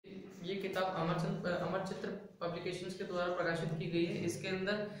ये किताब अमर चित्र पब्लिकेशंस के द्वारा प्रकाशित की गई है। इसके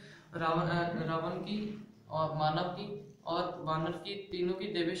अंदर रावण की और मानव की और वानर की तीनों की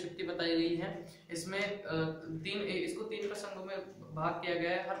दैवीय शक्ति बताई गई है। इसमें इसको 3 प्रसंगों में भाग किया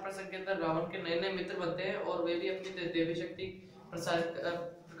गया है। हर प्रसंग के अंदर रावण के नए नए मित्र बनते हैं और वे भी अपनी दैवीय शक्ति प्रसारित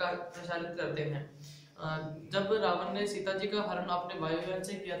करते हैं। जब रावण ने सीता जी का हरण अपने वायुयान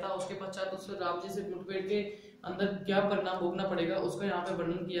से किया था, उसके पश्चात उससे राम जी से मुठभेड़ के अंदर क्या परिणाम भोगना पड़ेगा उसका यहाँ पे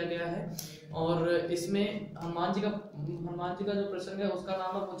वर्णन किया गया है। और इसमें हनुमान जी का जो प्रसंग है उसका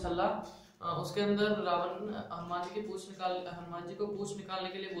नाम है पुछल्ला। उसके अंदर रावण हनुमान जी को पूछ निकालने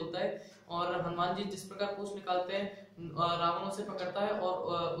के लिए बोलता है और हनुमान जी जिस प्रकार पूछ निकालते हैं रावण उसे पकड़ता है और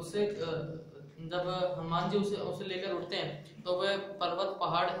उसे जब हनुमान जी उसे लेकर उठते हैं तो वह पर्वत,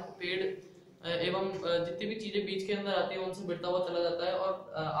 पहाड़, पेड़ एवं जितनी भी चीजें बीच के अंदर आती है उनसे भिड़ता हुआ चला जाता है और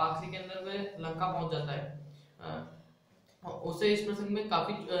आखिरी के अंदर वह लंका पहुंच जाता है। उसे इस प्रसंग में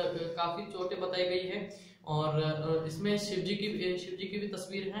काफी चोटें बताई गई है और इसमें शिव जी की भी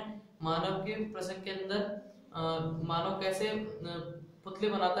तस्वीर है। मानव के प्रसंग के अंदर मानव कैसे पुतले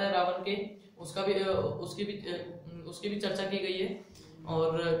बनाता है रावण के, उसकी भी चर्चा की गई है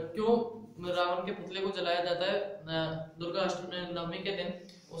और क्यों रावण के पुतले को जलाया जाता है दुर्गा अष्टमी नवमी के दिन,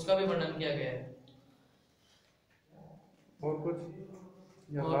 उसका भी वर्णन किया गया है। और कुछ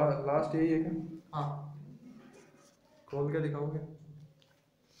या लास्ट यही है क्या? हाँ, खोल के दिखाओगे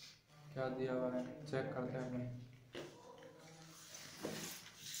क्या दिया हुआ है, चेक करते हैं हम।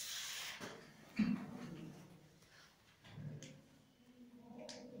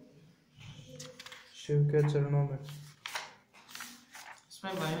 शिव के चरणों में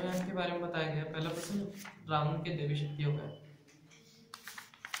इसमें वायुयान के बारे में बताया गया। पहला प्रश्न रावण के दैवीय शक्तियों का है।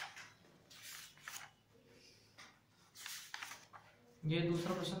 ये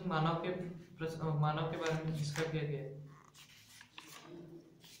दूसरा प्रश्न मानव के बारे में डिस्कस किया गया है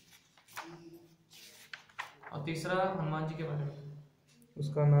और तीसरा हनुमान जी के बारे में,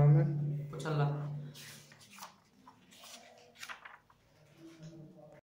 उसका नाम है पुछल्ला।